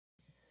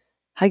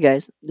Hi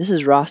guys, this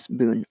is Ross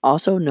Boone,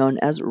 also known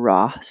as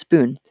Raw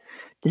Spoon.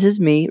 This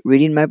is me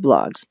reading my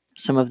blogs.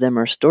 Some of them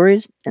are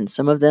stories, and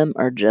some of them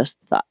are just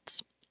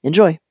thoughts.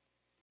 Enjoy!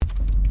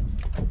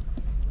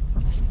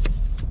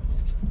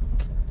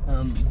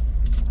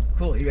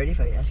 Cool. You ready if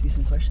I ask you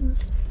some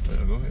questions? Yeah,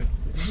 go ahead.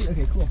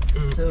 Okay, cool.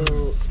 So,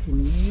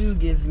 can you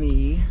give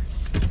me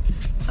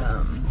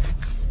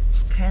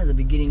kind of the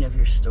beginning of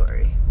your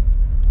story?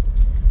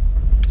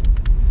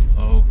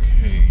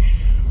 Okay.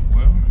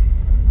 Well,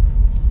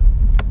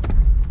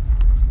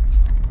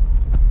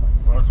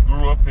 I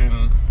grew up in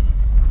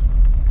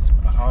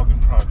a housing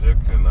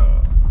project in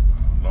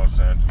Los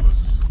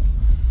Angeles.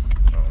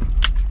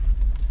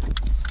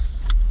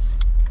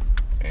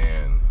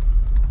 And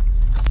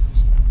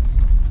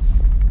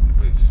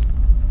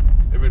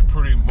it was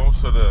pretty,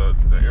 most of the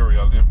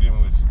area I lived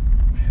in was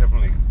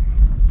heavily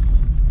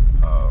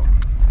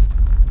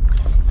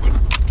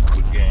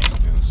with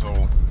gangs, and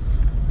so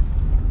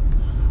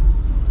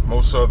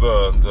most of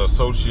the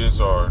associates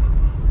are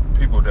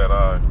people that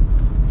I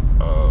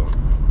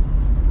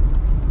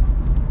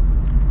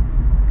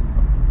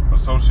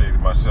associated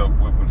myself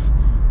with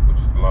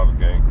a lot of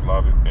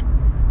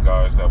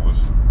guys that was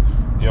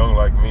young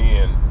like me,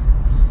 and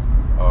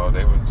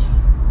they was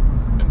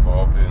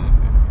involved in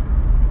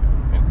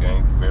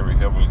gangs very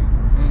heavily.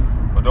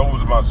 But those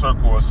was my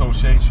circle of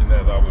association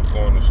that I was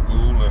going to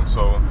school, and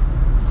so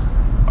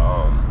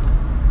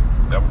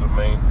that were the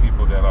main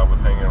people that I was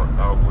hanging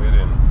out with,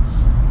 and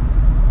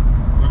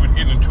we would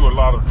get into a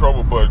lot of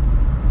trouble, but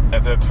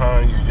at that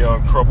time, your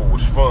young, trouble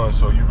was fun,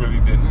 so you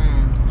really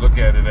didn't look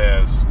at it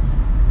as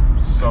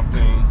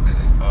something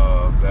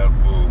that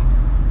will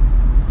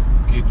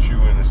get you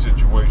in a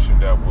situation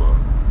that will,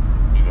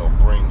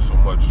 bring so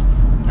much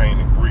pain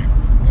and grief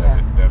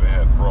that it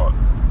had brought.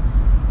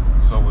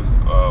 So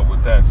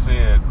with that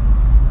said,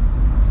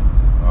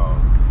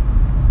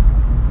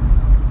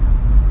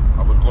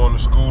 I was going to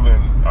school,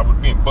 and I was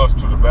being bused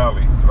to the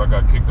Valley because I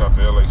got kicked out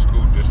the LA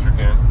school district,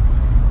 and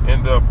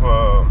end up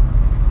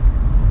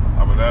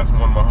I was asking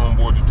one of my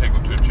homeboys to take me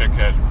to a check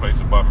cashing place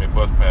to buy me a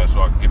bus pass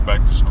so I could get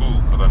back to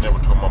school, because I never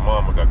told my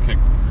mom I got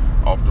kicked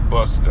off the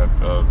bus that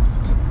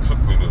took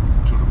me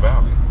to the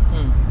Valley.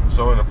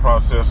 So in the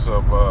process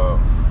of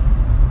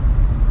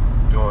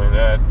doing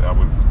that, I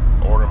would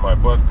order my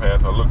bus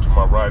pass. I looked to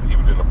my right, he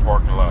was in the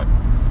parking lot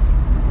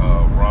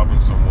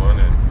robbing someone,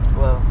 and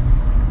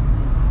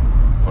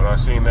when I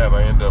seen that,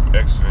 I ended up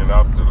exiting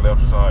out the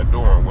left side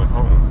door and went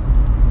home.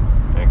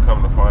 And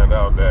come to find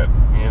out that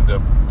he ended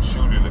up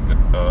shooting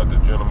the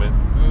gentleman,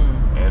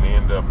 and he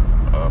ended up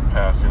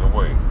passing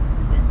away.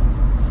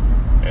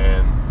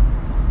 And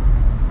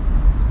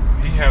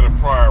he had a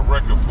prior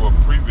record for a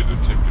previous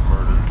attempted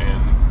murder,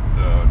 and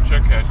the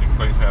check cashing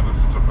place had a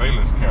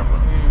surveillance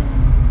camera.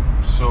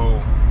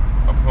 So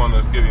upon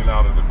us getting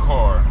out of the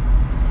car,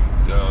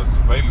 the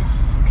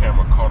surveillance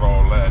camera caught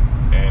all that,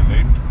 and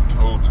they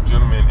told the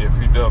gentleman if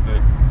he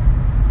doesn't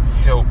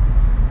help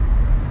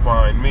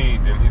find me,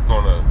 then he's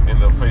gonna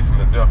end up facing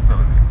the death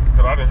penalty,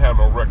 because I didn't have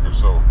no record.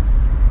 So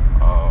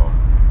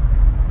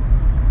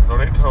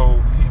he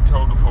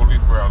told the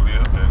police where I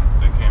lived, and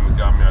they came and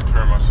got me. I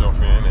turned myself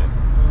in, and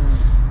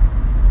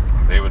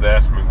they would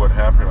ask me what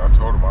happened. I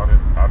told them I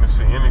didn't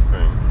see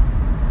anything.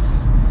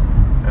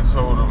 And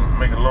so, to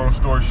make a long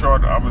story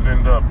short, I was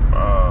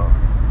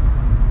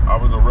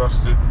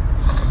arrested,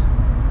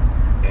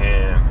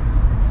 and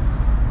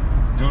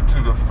due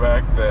to the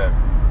fact that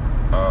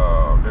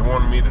they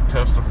wanted me to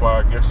testify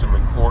against them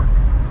in court,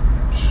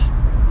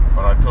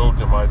 but I told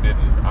them I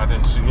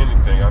didn't see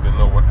anything. I didn't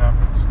know what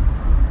happened.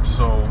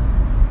 So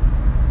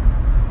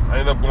I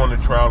ended up going to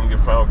trial and get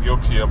found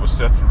guilty of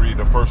accessory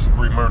to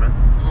first-degree murder.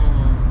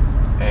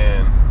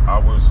 And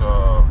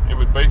it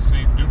was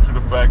basically due to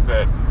the fact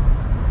that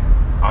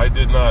I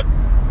did not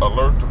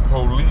alert the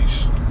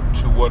police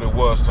to what it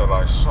was that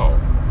I saw.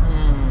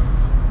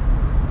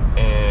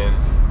 And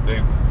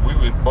we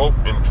were both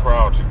in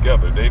trial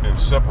together. They didn't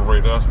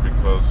separate us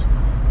because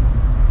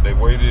they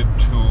waited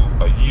to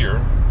a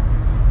year,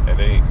 and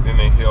then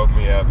they held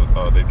me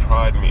they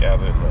tried me as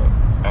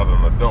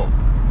an adult.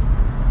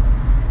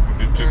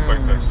 It took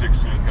place at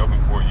 16, held me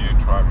for a year,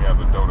 tried me as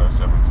an adult at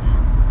 17.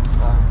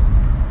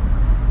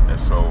 And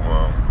so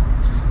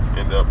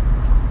ended up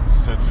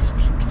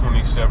sentenced to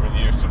 27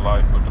 years to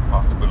life with the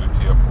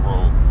possibility of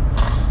parole.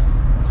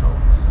 So,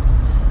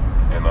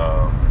 and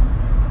I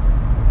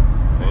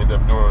ended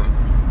up doing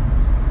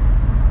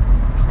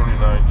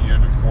 29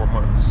 years and 4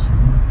 months.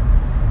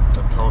 A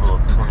total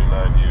of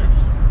 29 years.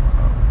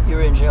 You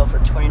were in jail for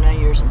 29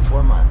 years and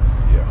 4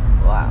 months. Yeah.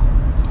 Wow.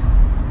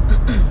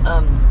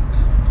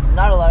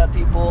 Not a lot of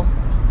people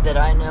that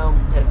I know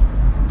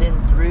have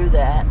been through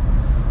that.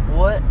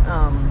 What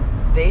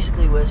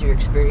basically was your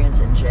experience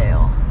in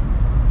jail,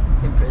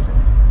 in prison?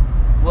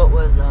 What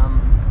was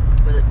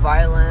it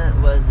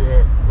violent? Was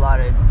it a lot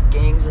of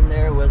gangs in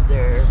there? Was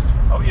there...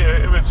 Oh yeah,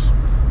 it was...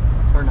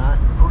 Or not?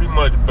 Pretty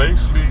much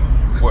basically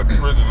what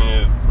prison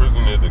is.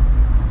 Prison is a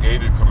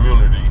gated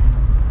community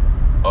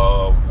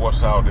of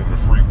what's out in the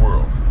free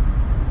world.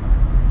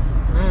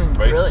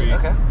 Really?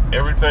 Okay.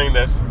 Everything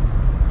that's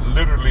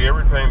literally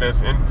everything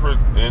that's in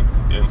prison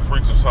in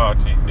free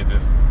society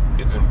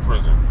is in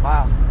prison.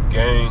 Wow.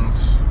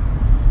 Gangs,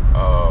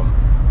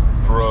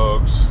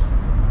 drugs,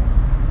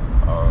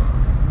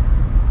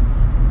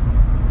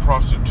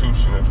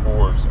 prostitution, as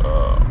far as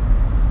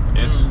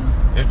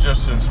it's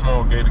just a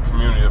small gated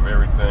community of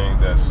everything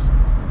that's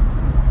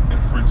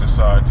in free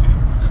society.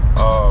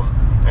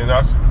 And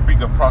I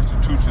speak of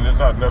prostitution, it's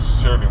not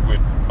necessarily with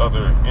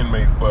other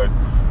inmates, but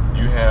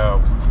you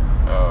have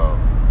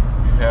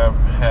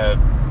had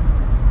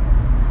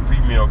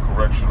female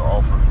correctional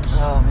officers.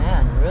 Oh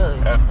man, really?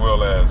 As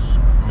well as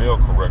male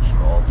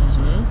correctional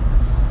officers.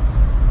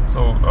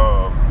 So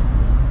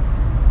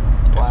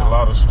it's a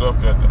lot of stuff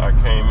that I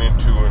came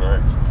into and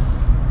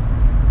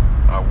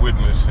I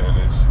witnessed, and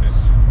it's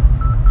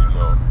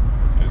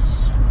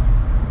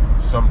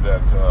something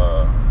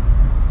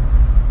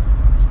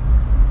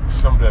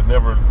that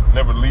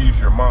never leaves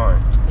your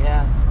mind.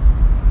 Yeah.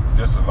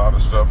 Just a lot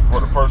of stuff. For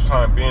the first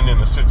time being in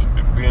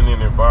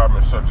an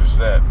environment such as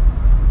that,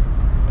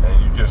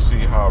 and you just see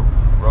how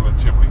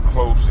relatively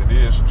close it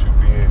is to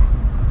being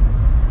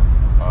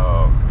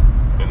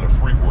in the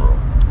free world.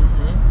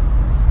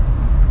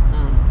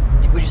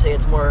 Would you say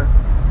it's more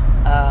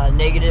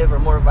negative or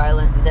more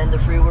violent than the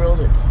free world?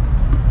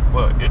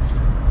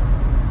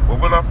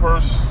 When I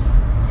first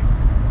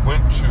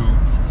went to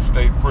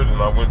state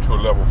prison, I went to a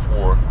level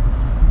 4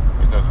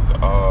 because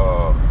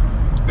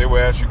they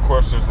would ask you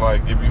questions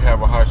like, if you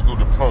have a high school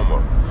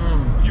diploma,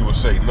 you would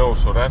say no.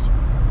 So that's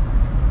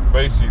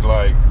basically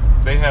like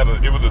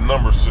it was a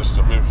number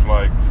system. It was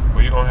like,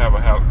 well, you don't have a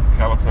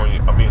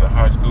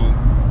high school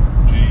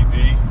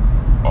GED,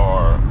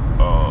 or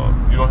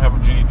you don't have a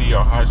GED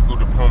or high school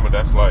diploma.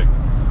 That's like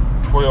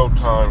 12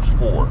 times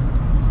 4.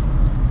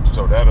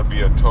 So that'll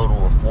be a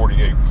total of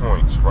 48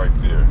 points right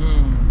there.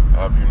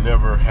 If you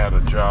never had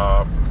a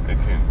job,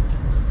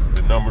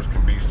 the numbers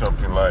can be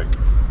something like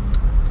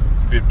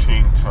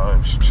 15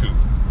 times 2.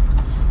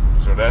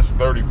 So that's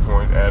 30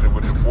 points added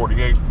with the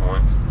 48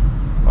 points.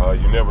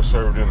 You never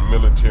served in the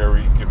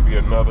military, it can be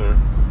another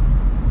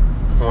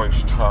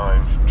points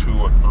times 2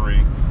 or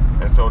 3.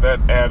 And so that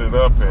added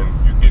up, and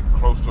you get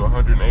close to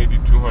 180,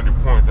 200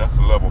 points. That's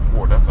a level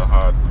 4. That's a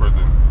high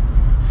prison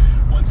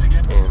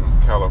in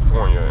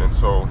California. And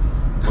so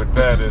with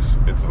that, it's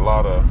a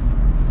lot of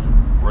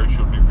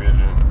racial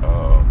division,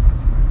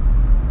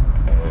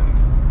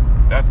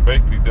 and that's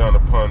basically done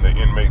upon the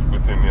inmates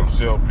within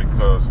themselves,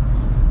 because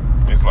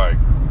it's like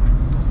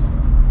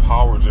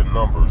powers in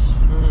numbers.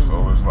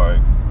 So it's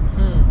like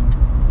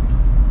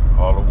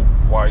all the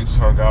whites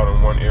hung out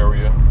in one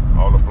area,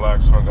 all the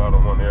blacks hung out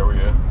in one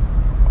area,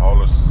 all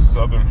the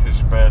southern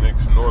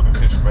Hispanics, northern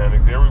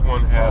Hispanics,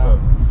 everyone had a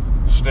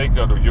stake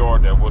of the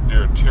yard that was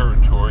their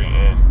territory,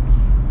 and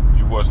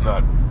you was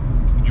not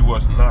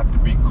to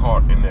be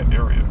caught in that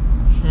area.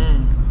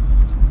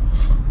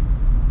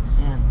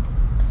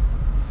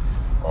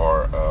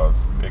 Or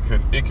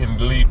it can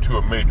lead to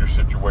a major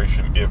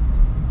situation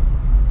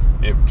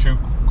if two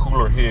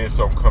cooler heads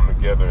don't come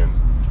together and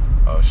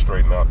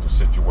straighten out the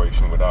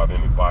situation without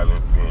any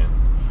violence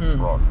being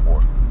brought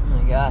forth. Oh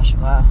my gosh!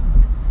 Wow.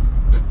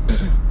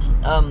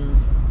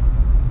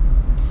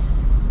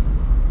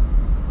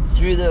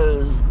 Through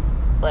those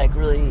like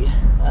really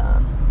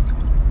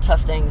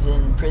tough things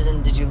in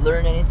prison, did you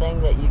learn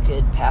anything that you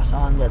could pass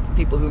on to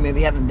people who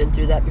maybe haven't been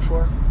through that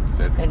before?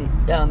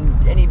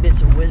 Any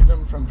bits of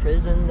wisdom from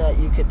prison that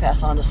you could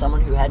pass on to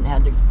someone who hadn't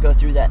had to go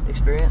through that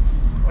experience?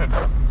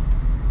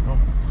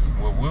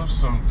 Well,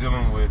 wisdom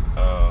dealing with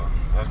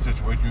that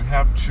situation, you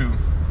have to,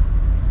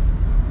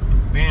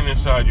 being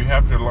inside, you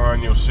have to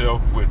align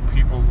yourself with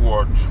people who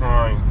are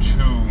trying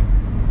to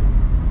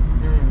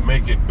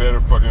make it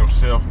better for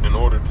themselves in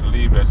order to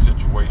leave that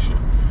situation.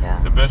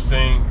 Yeah. The best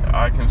thing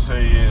I can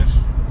say is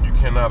you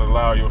cannot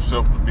allow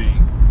yourself to be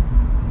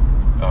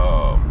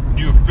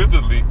you're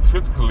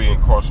physically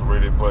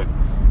incarcerated, but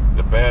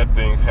the bad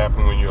things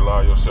happen when you allow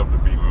yourself to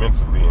be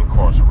mentally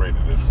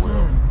incarcerated as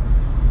well.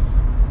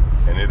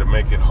 And it'll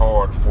make it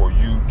hard for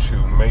you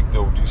to make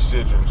those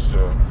decisions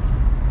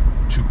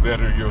to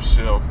better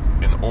yourself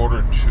in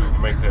order to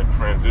make that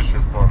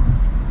transition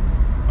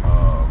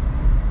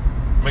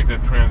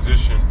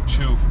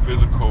to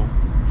physical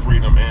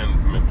freedom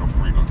and mental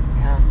freedom.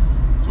 Yeah.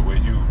 So where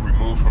you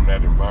remove from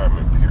that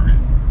environment, period.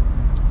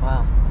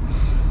 Wow.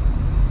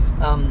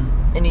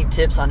 Any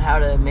tips on how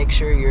to make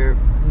sure you're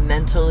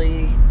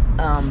mentally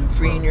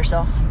freeing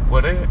yourself?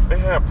 Well, they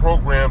have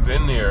programs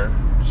in there,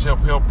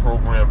 self-help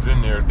programs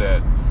in there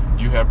that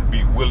you have to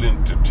be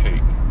willing to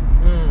take.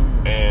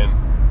 And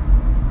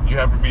you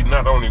have to be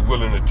not only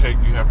willing to take,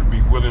 you have to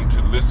be willing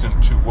to listen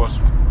to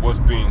what's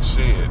being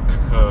said,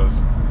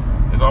 because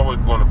there's always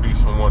going to be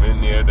someone in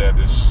there that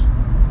is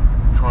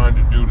trying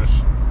to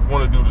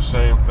want to do the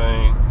same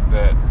thing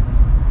that,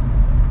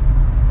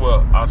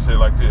 well, I'll say it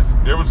like this.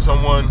 There was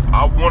someone,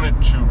 I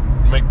wanted to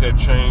make that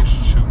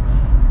change to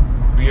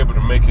be able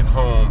to make it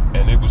home,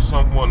 and it was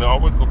someone, there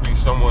always going to be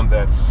someone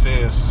that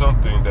says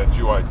something that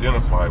you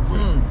identify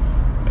with.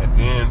 And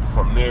then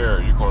from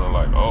there, you're going to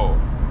like, oh,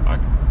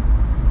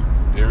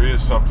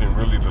 is something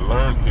really to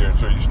learn here.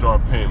 So you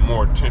start paying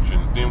more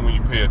attention. Then when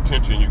you pay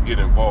attention, you get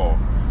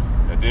involved.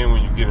 And then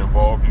when you get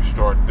involved, you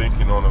start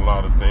thinking on a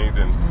lot of things.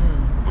 And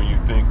when you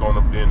think on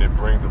them, then it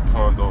brings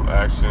upon those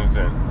actions.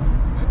 And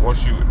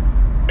once you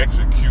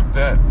execute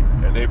that,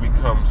 and they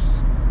become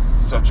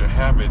such a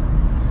habit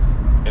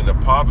in a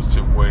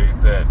positive way,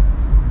 that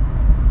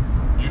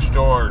you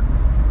start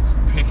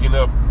picking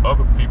up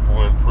other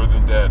people in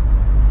prison that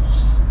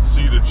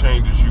see the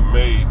changes you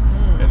made,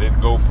 and it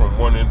go from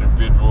one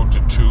individual to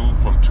two,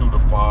 from 2 to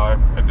 5,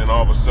 and then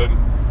all of a sudden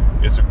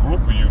it's a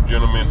group of you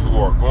gentlemen who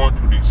are going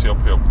through these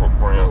self-help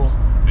programs,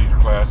 these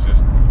classes,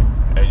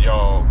 and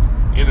y'all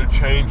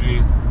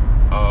interchanging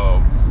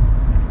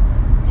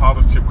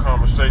positive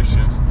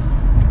conversations,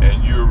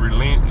 and you're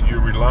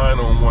relying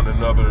on one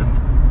another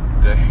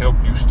to help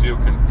you still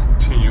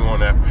continue on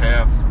that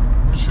path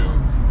to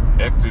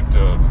exit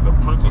the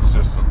prison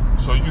system.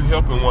 So you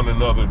helping one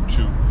another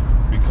to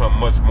become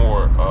much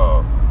more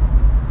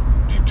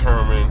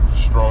determined,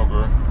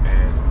 stronger,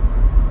 and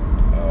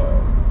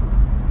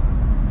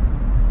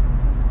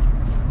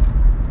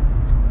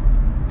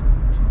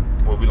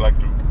what we like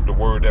the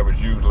word that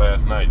was used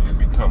last night, you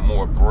become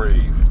more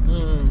brave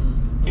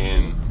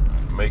in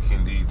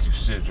making these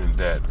decisions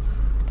that,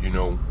 you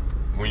know,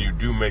 when you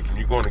do make them,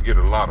 you're going to get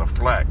a lot of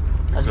flack.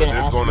 Because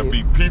there's going to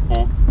be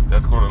people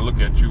that's going to look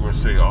at you and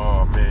say,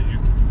 oh man, you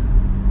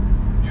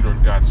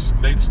done got,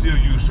 they still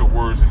use the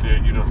words in there,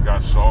 you done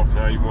got soft.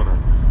 Now you want to,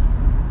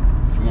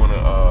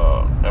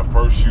 at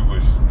first you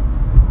was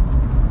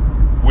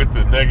with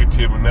the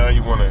negative, and now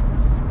you want to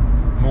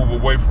move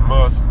away from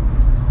us.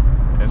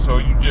 And so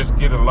you just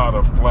get a lot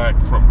of flack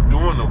from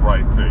doing the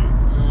right thing.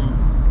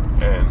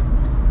 And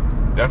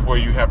that's where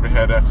you have to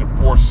have that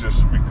support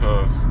system,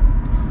 because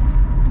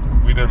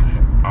I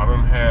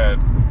done had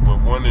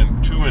one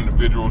and two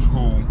individuals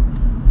who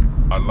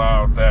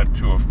allowed that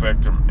to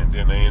affect them, and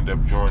then they end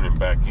up joining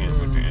back in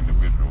with the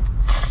individual.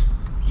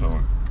 So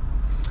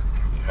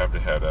you have to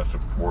have that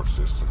support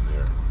system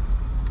there.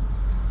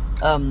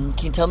 Can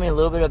you tell me a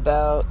little bit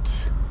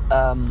about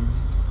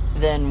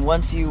then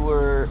once you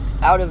were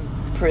out of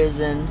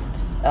prison,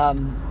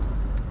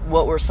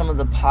 what were some of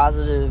the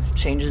positive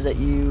changes that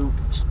you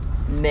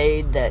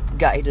made that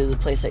got you to the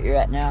place that you're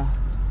at now?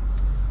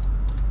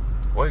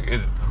 Well,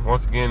 it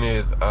once again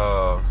is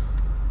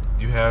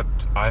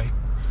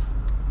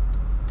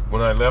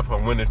when I left, I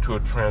went into a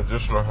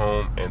transitional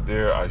home, and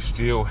there I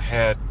still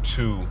had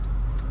to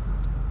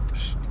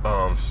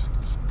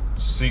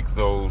seek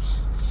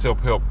those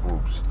self-help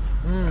groups.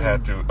 I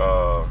had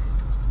to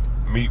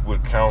meet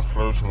with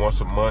counselors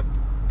once a month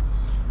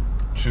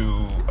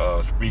to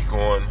speak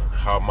on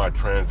how my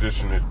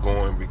transition is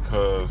going,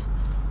 because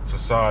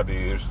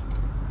society is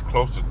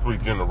close to 3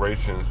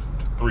 generations,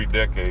 3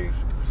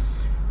 decades,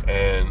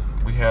 and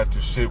we had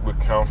to sit with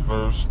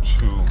counselors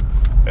to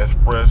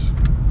express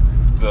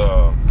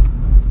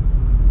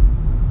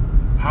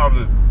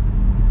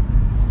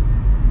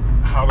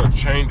how the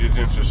changes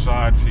in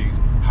societies,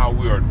 how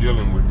we are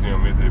dealing with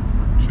them. Is it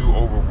too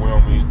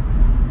overwhelming?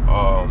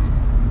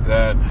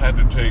 That had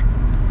to take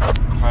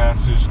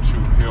classes to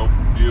help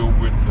deal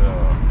with the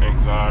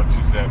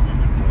anxieties that we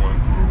were going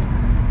through,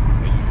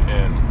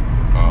 and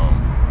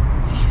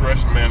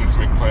stress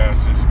management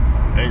classes,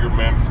 anger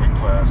management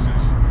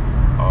classes.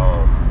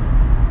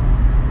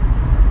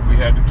 We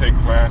had to take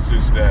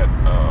classes that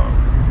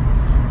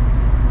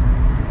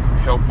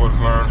help us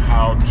learn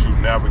how to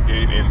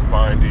navigate in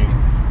finding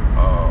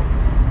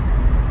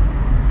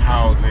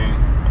housing.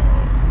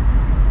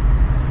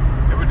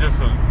 It was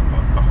just a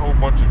whole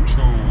bunch of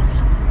tools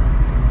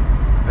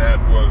that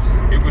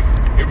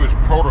it was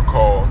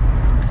protocol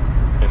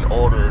in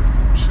order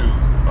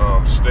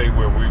to stay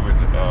where we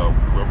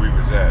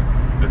was at.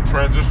 The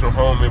transitional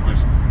home, it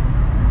was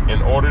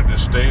in order to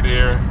stay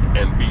there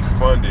and be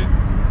funded.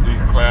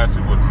 These classes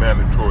were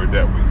mandatory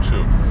that we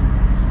took,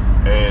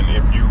 and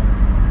if you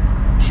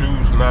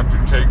choose not to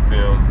take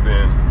them,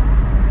 then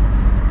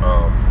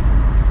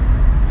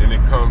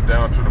it comes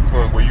down to the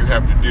point where you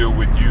have to deal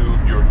with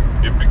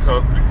it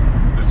becomes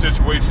the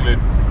situation that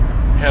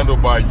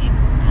handled by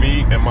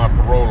me and my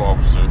parole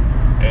officer,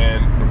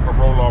 and the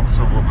parole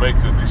officer will make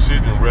the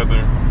decision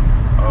whether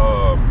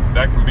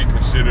that can be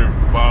considered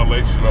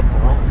violation of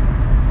parole,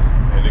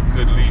 and it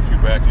could lead you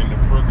back into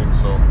prison.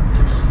 So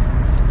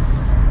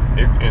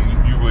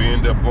and you will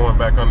end up going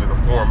back under the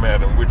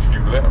format in which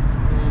you left.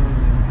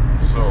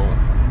 So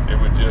it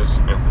was just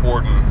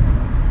important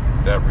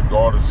that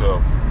regardless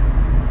of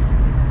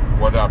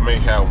what I may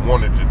have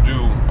wanted to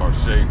do, or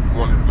say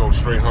wanted to go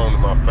straight home to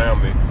my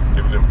family,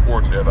 it was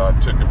important that I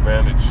took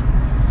advantage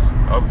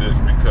of this,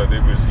 because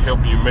it was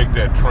helping you make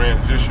that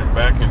transition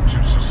back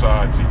into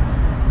society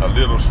a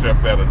little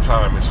step at a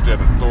time,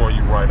 instead of throwing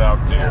you right out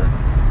there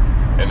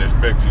and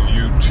expecting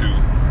you to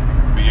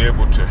be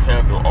able to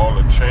handle all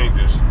the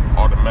changes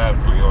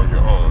automatically on your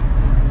own.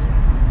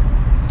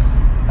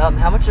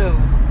 How much of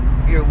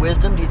your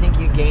wisdom do you think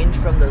you gained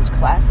from those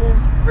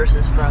classes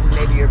versus from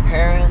maybe your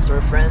parents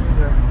or friends?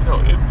 Or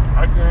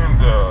I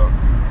gained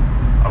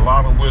a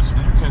lot of wisdom.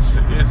 You can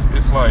say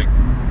it's like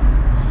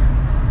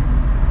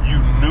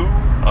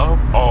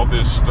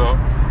this stuff,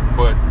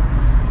 but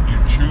you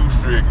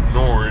choose to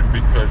ignore it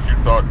because you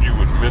thought you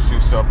were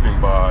missing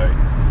something by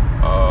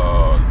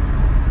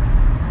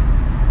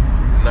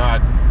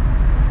not.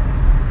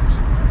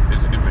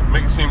 It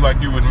makes it seem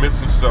like you were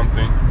missing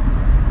something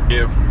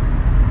if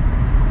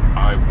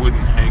I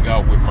wouldn't hang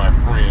out with my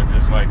friends.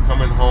 It's like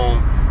coming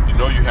home, you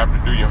know you have to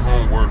do your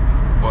homework,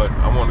 but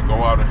I want to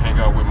go out and hang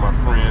out with my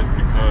friends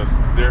because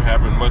they're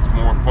having much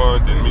more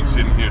fun than me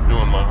sitting here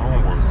doing my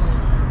homework.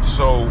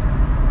 So,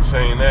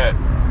 saying that,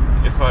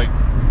 it's like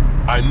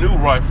I knew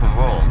right from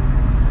wrong,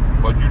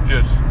 but you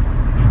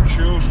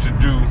choose to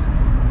do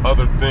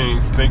other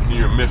things thinking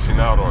you're missing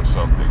out on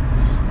something,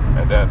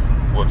 and that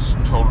was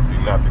totally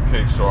not the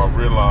case. So I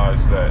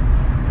realized that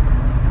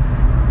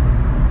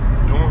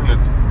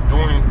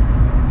doing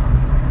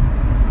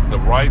the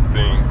right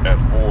thing as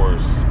far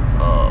as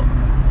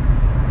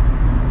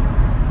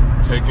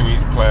taking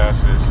these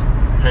classes,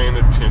 paying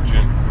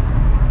attention,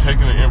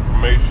 taking the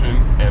information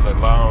and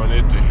allowing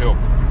it to help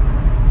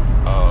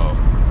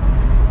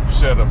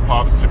set a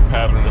positive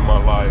pattern in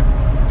my life,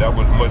 that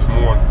was much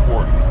more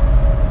important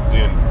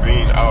than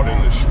being out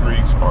in the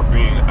streets or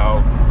being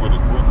out with a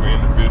group of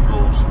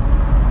individuals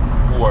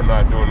who are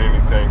not doing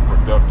anything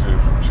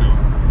productive to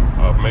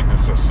make a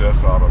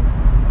success out of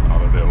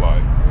their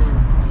life.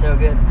 So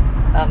good.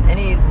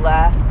 Any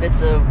last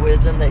bits of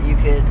wisdom that you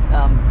could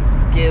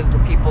give to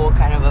people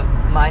kind of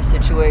my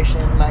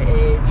situation, my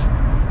age,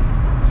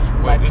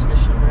 my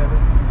position, whatever?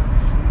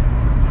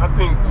 I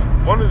think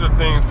one of the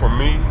things for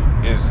me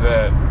is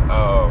that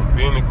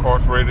being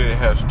incarcerated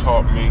has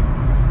taught me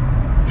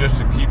just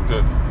to keep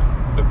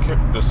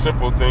the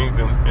simple things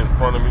in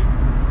front of me.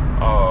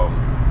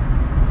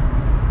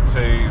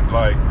 Say,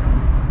 like,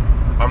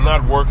 I'm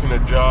not working a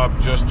job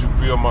just to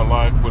fill my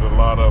life with a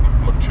lot of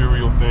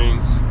material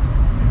things.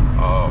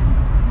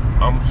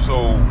 I'm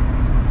so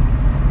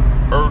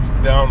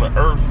down to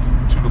earth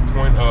to the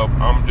point of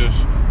I'm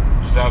just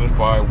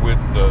satisfied with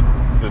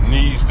the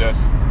needs that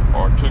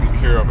are taken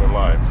care of in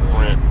life.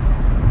 Rent,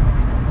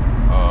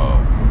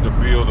 the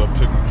bills are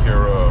taken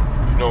care of,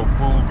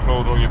 food,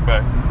 clothes on your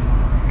back,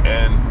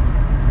 and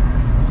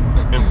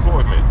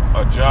employment,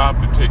 a job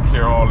to take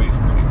care of all these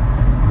things.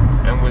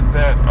 And with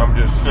that, I'm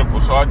just simple.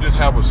 So I just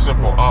have a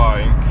simple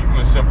eye, and keeping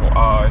a simple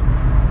eye,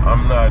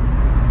 I'm not,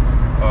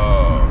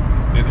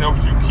 it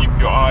helps you keep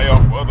your eye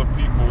off other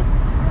people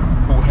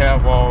who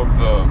have all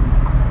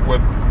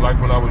like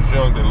when I was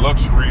young, the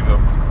luxuries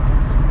of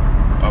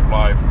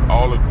life,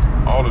 all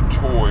the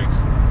toys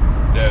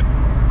that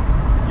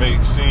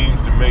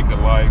seems to make a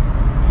life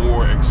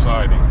more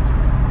exciting.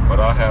 But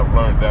I have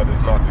learned that is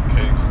not the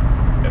case,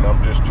 and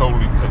I'm just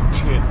totally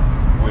content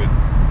with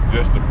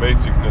just the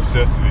basic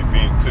necessity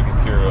being taken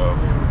care of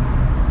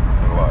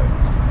in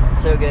life.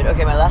 So good.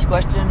 Okay, my last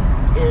question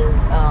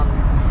is,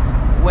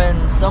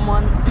 when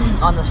someone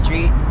on the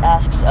street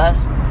asks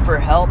us for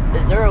help,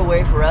 is there a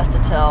way for us to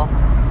tell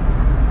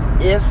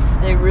if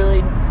they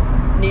really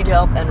need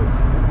help and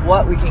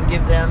what we can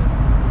give them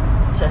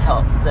to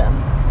help them?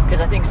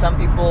 Because I think some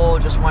people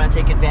just want to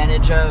take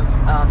advantage of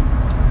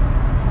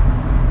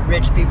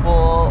rich people,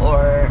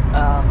 or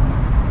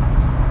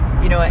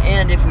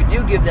and if we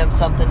do give them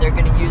something, they're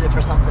going to use it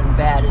for something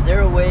bad. Is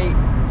there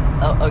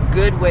a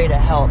good way to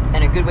help,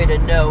 and a good way to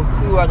know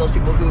who are those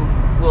people who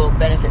will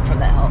benefit from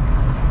that help?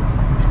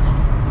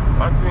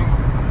 I think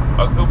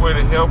a good way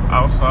to help,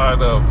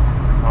 outside of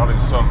probably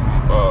something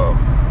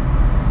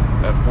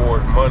as far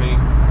as money,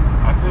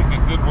 I think a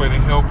good way to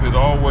help is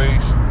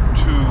always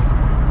to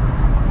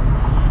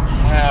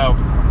have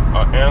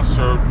an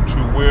answer to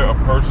where a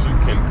person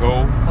can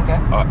go,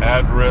 an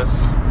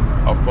address,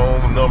 a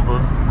phone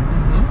number,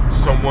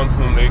 someone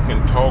whom they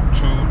can talk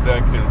to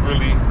that can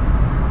really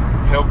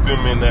help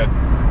them in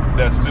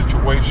that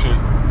situation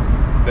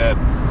that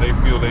they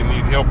feel they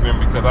need help in.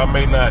 Because I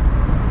may not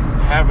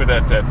have it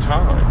at that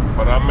time,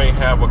 but I may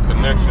have a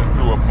connection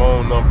through a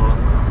phone number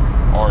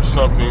or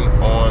something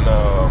on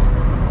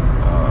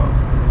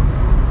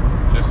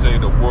just say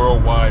the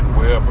World Wide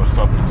Web or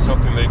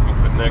something they can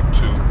connect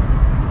to.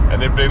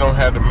 And if they don't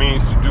have the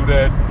means to do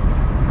that,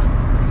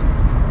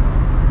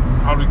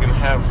 probably can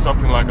have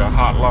something like a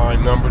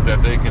hotline number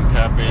that they can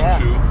tap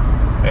into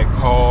and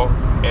call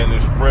and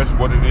express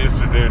what it is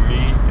to their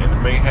need, and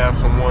it may have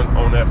someone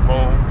on that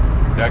phone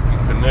that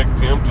can connect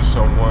them to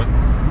someone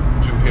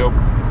to help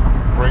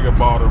bring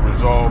about a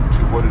resolve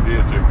to what it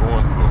is they're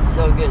going through.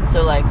 So good.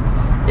 So, like,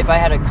 if I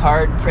had a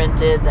card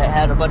printed that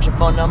had a bunch of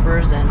phone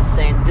numbers and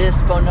saying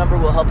this phone number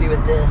will help you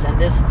with this, and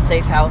this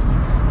safe house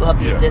will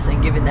help you with this,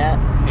 and giving that.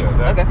 Yeah,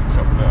 that could be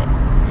something that.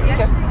 We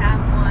actually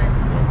have one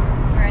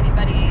for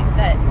anybody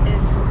that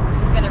is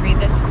going to read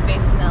this. It's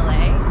based in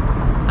LA.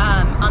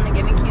 On the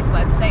Giving Keys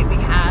website, we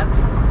have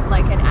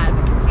like an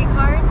advocacy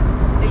card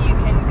that you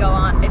can go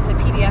on. It's a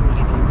PDF that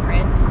you can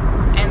print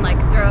and like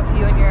throw a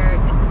few in your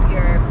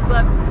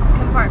glove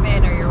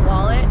compartment or your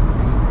wallet,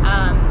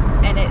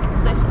 and it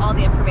lists all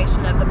the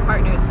information of the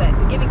partners that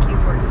the Giving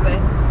Keys works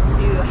with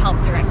to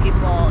help direct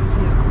people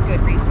to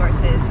good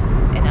resources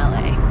in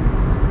LA.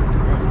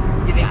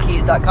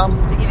 GivingKeys.com?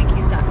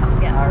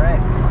 TheGivingKeys.com, yeah. All right.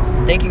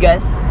 thank you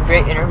guys.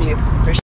 Great interview.